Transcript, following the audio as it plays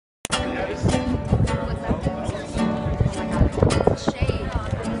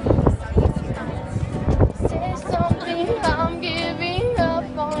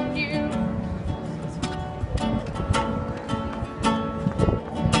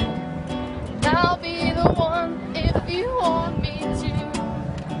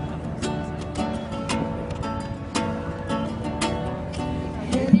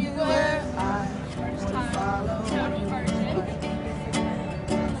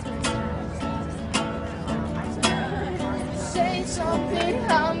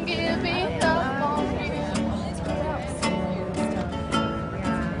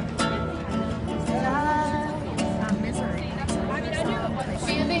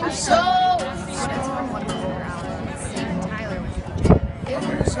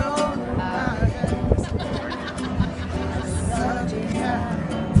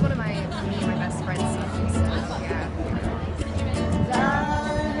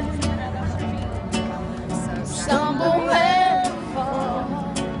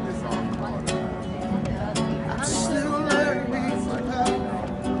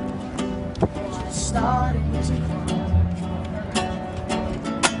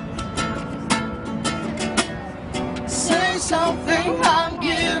Something, I'm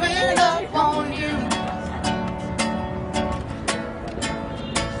giving up on you.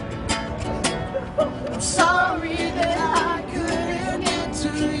 I'm sorry that I couldn't get to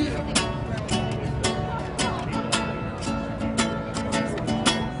you.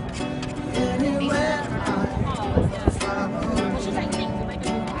 Anywhere I follow you.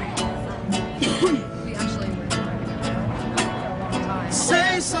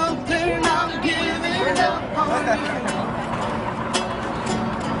 Say something, I'm giving up on you.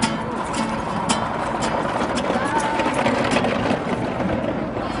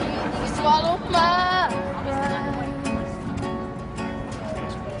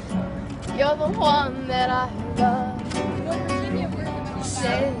 You're the one that I love.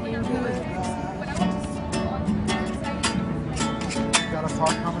 Say you would. Got a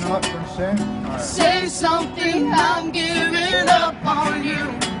part coming up, gonna say? Right. Say something, I'm giving up on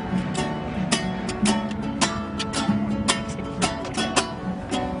you.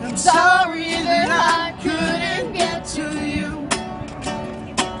 I'm sorry that I couldn't get to you.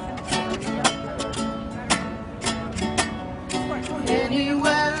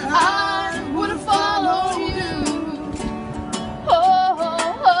 Anywhere I would follow you. Oh,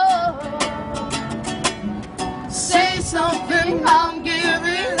 say something, I'm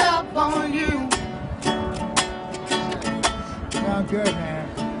giving up on you. Sound good, man.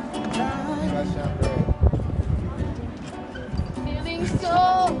 That sound great. Feeling so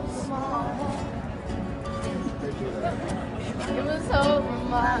small. It was over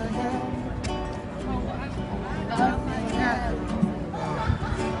my head.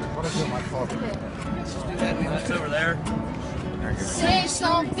 That's over there. Say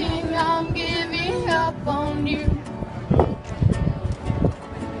something, I'm giving up on you.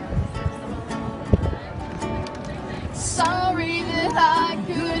 Sorry that I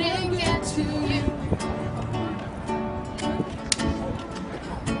couldn't get to you.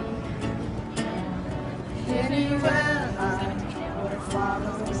 Anywhere I would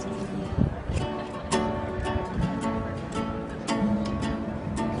follow you.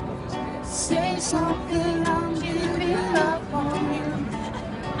 Say something, I'm giving up on you.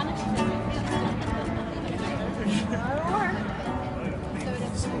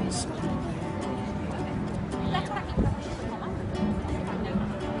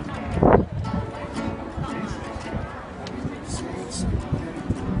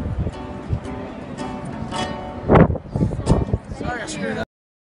 Sorry, I screwed up.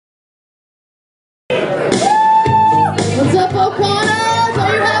 What's up, O'Connors?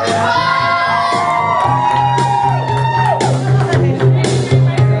 Are you having fun?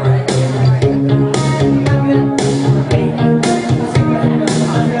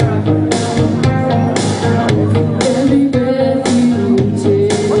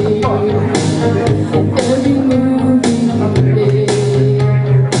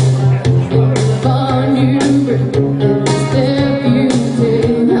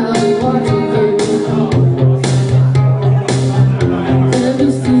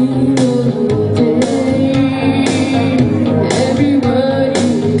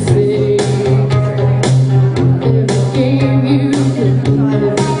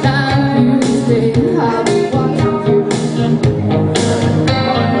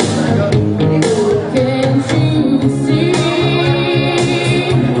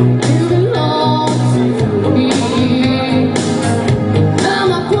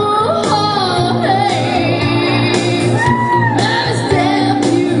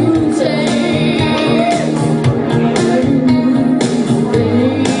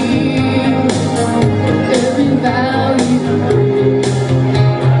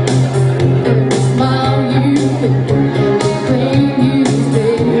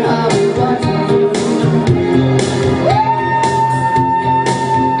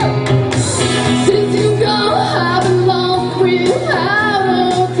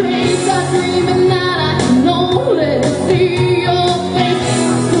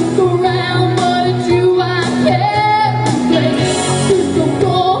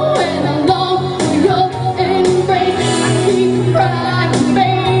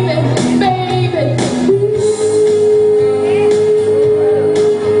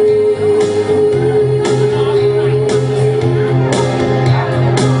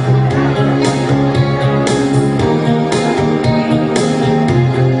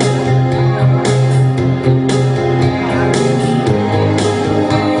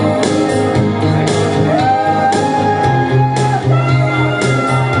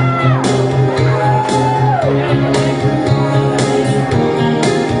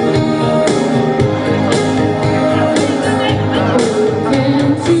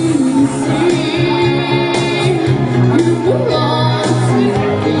 be